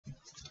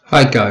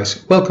Hi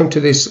guys, welcome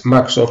to this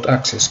Microsoft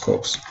Access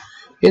course.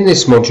 In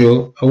this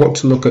module, I want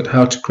to look at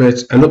how to create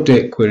an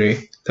update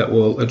query that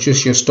will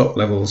adjust your stock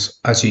levels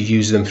as you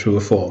use them through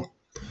a form.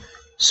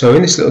 So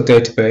in this little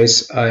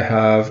database, I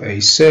have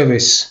a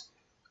service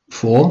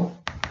form.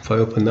 If I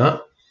open that,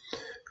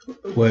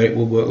 where it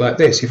will work like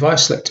this. If I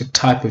select a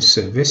type of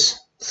service,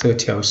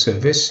 30-hour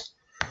service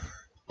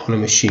on a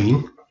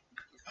machine,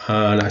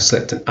 and I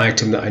select an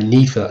item that I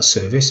need for that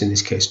service, in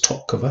this case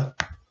top cover,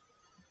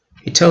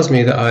 it tells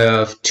me that I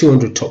have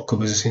 200 top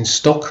covers in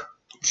stock,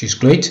 which is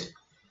great.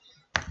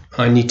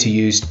 I need to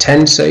use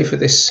 10, say, for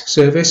this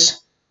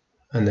service,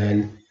 and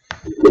then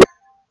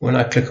when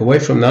I click away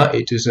from that,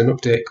 it does an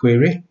update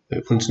query.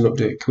 It runs an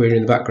update query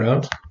in the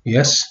background.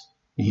 Yes,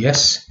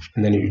 yes,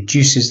 and then it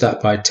reduces that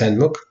by 10.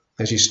 Look,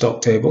 there's your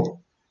stock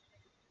table.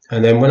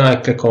 And then when I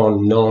click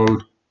on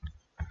none,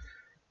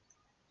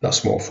 that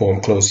small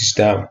form closes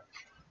down.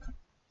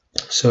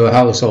 So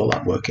how is all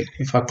that working?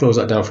 If I close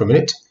that down for a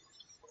minute,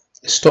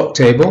 the stock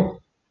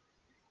table,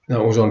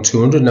 that was on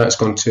 200, now it's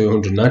gone to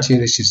 190.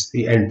 This is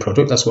the end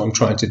product, that's what I'm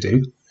trying to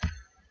do.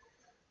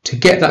 To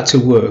get that to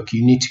work,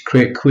 you need to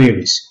create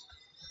queries.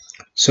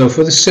 So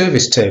for the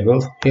service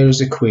table, here is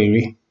a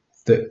query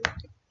that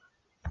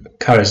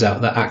carries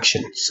out that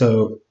action.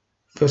 So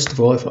first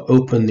of all, if I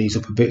open these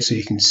up a bit so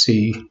you can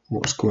see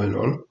what's going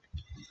on.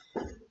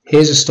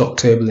 Here's a stock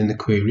table in the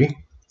query,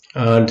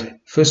 and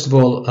first of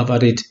all, I've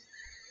added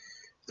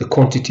the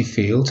quantity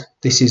field.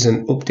 This is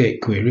an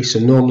update query, so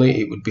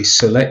normally it would be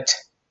select,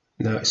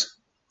 now it's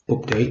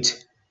update.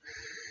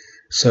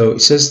 So it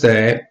says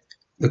there,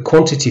 the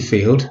quantity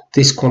field,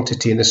 this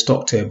quantity in the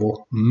stock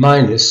table,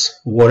 minus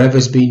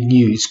whatever's been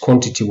used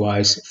quantity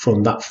wise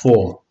from that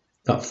form,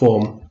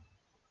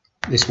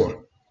 this one,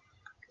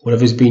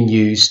 whatever's been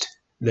used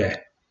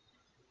there.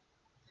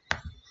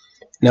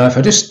 Now if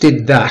I just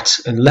did that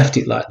and left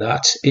it like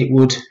that, it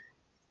would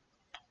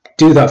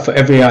do that for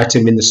every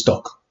item in the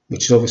stock,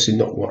 which is obviously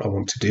not what I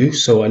want to do.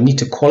 So I need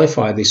to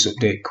qualify this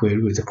update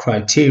query with the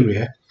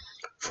criteria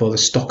for the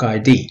stock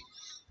ID.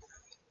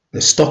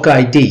 The stock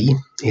ID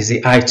is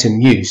the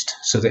item used.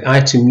 So the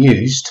item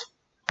used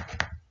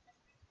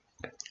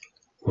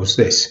was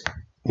this,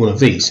 one of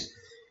these,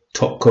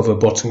 top cover,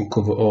 bottom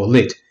cover, or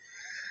lid.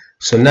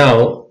 So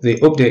now the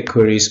update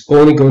query is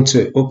only going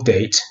to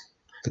update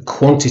the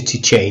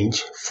quantity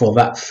change for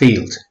that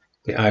field,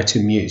 the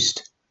item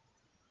used.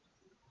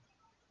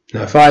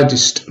 Now if I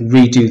just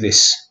redo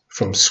this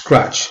from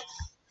scratch,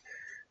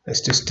 let's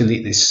just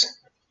delete this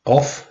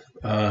off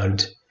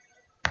and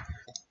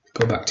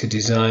go back to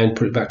design,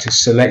 put it back to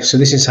select. So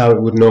this is how it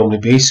would normally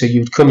be. So you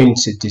would come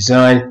into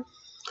design,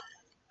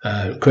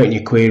 create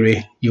your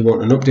query. You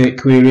want an update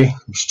query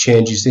which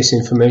changes this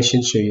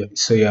information, so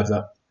you have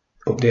that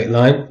update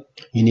line.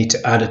 You need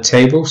to add a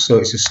table, so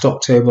it's a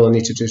stock table. I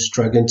need to just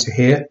drag into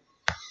here,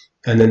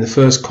 and then the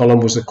first column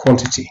was the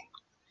quantity,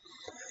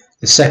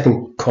 the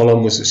second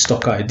column was the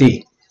stock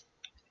ID.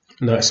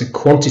 Now it's a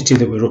quantity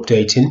that we're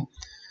updating,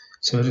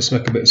 so I'll just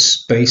make a bit of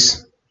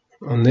space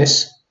on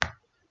this.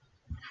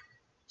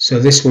 So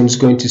this one's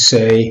going to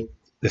say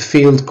the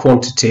field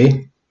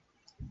quantity,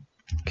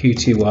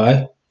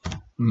 QTY,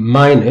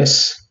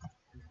 minus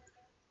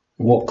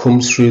what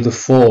comes through the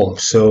form.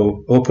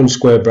 So open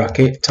square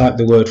bracket, type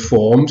the word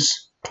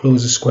forms,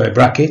 close the square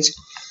bracket,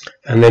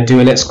 and then do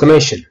an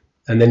exclamation.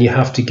 And then you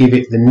have to give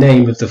it the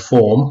name of the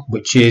form,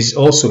 which is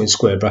also in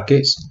square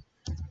brackets,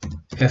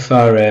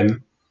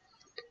 FRM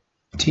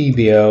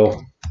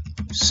TBL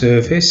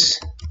service,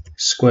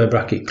 square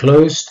bracket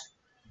closed,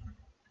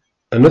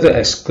 another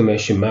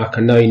exclamation mark,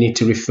 and now you need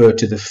to refer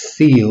to the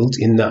field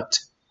in that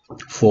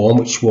form,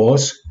 which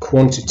was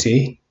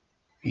quantity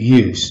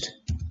used,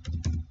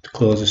 to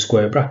close a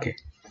square bracket.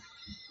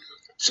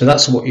 So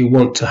that's what you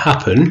want to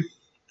happen,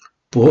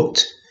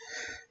 but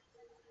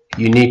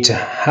you need to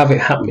have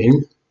it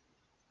happening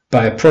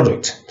by a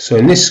product. So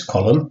in this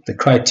column, the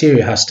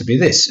criteria has to be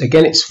this.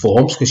 Again, it's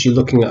forms, because you're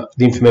looking at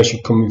the information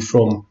coming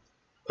from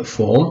a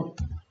form.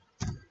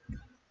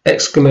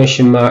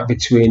 Exclamation mark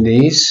between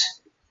these,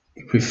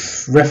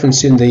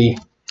 referencing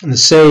the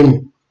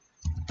same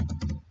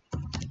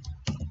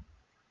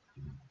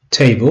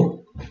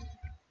table.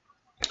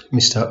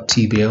 Missed out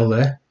TBL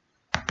there.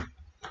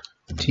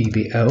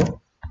 TBL.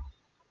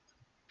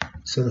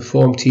 So the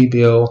form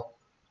TBL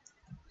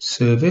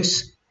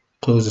service,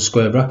 close the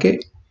square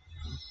bracket.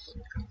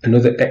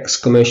 Another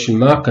exclamation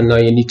mark, and now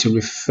you need to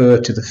refer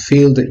to the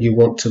field that you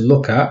want to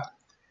look at.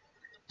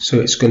 So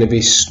it's going to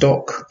be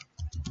stock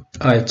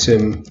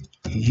item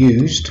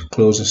used,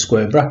 close a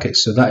square bracket.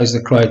 So that is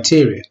the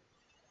criteria.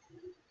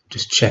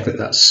 Just check that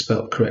that's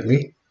spelled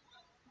correctly,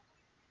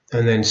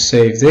 and then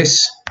save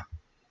this,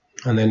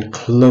 and then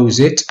close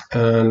it,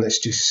 and let's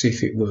just see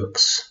if it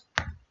works.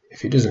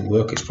 If it doesn't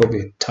work, it's probably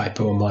a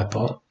typo on my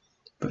part.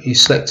 But you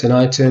select an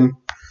item,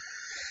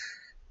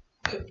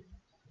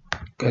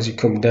 as you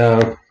come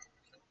down,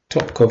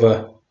 top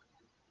cover,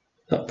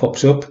 that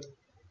pops up.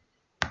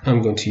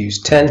 I'm going to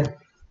use 10,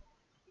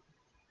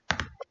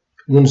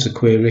 runs the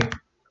query,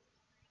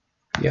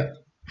 yeah,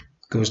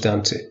 goes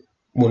down to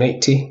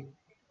 180,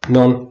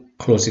 none,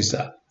 closes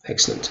that.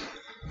 Excellent.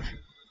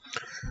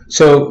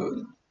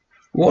 So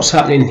what's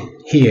happening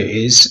here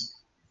is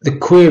the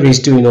query is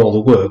doing all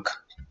the work,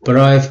 but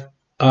I've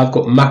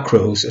got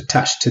macros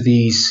attached to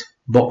these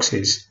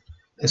boxes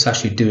that's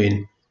actually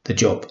doing the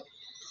job.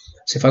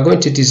 So if I go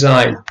into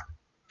design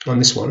on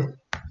this one,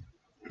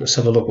 let's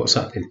have a look what's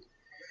happening.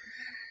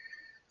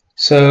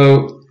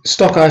 So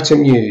stock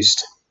item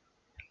used,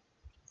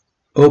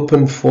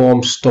 open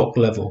form stock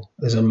level.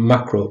 There's a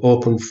macro,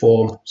 open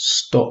form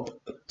stock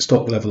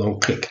level on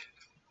click.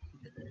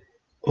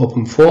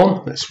 Open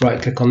form, let's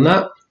right click on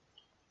that,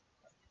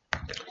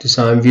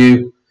 design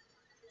view.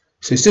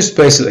 So it's just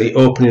basically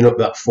opening up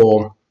that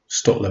form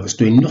stock level. It's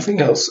doing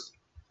nothing else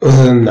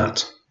other than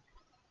that.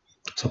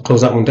 So I'll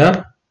close that one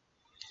down.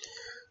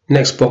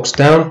 Next box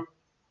down,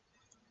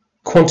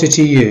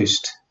 quantity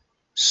used,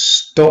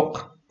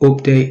 stock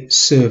update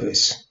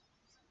service.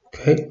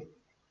 Okay,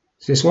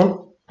 it's this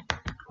one.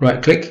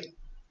 Right click.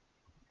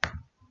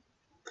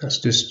 That's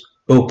just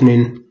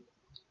opening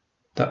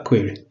that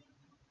query.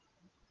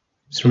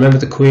 So remember,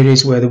 the query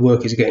is where the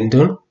work is getting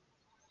done.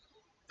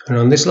 And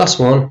on this last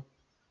one,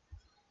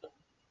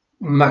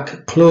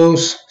 Mac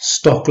close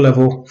stock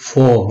level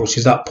form, which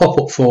is that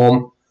pop-up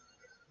form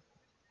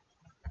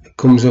that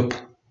comes up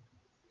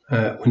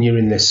when you're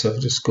in this. So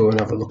just go and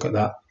have a look at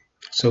that.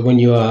 So when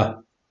you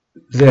are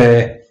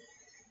there,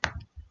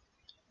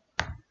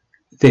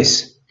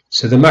 this.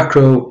 So the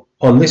macro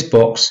on this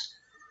box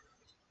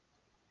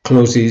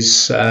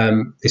closes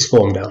this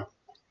form down.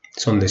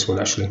 It's on this one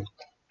actually.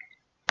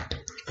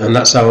 And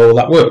that's how all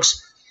that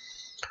works.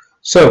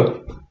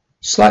 So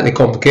slightly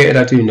complicated,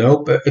 I do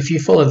know, but if you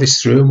follow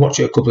this through and watch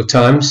it a couple of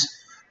times,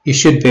 you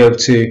should be able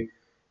to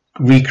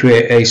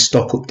recreate a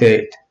stock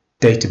update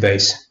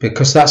database,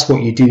 because that's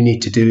what you do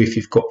need to do if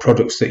you've got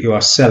products that you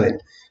are selling.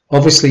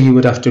 Obviously you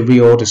would have to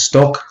reorder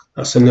stock.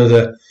 That's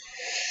another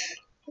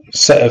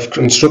set of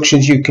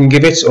instructions you can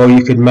give it, or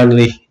you could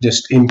manually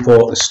just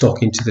import the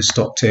stock into the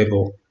stock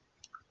table.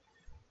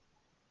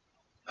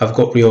 I've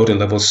got reorder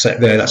levels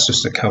set there, that's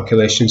just a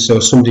calculation,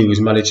 so somebody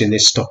who's managing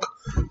this stock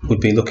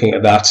would be looking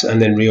at that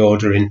and then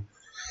reordering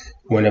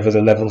whenever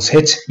the levels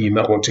hit. You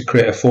might want to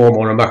create a form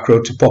or a macro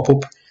to pop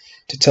up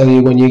to tell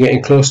you when you're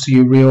getting close to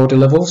your reorder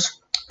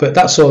levels. But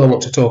that's all I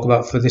want to talk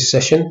about for this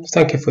session.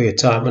 Thank you for your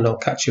time, and I'll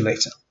catch you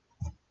later.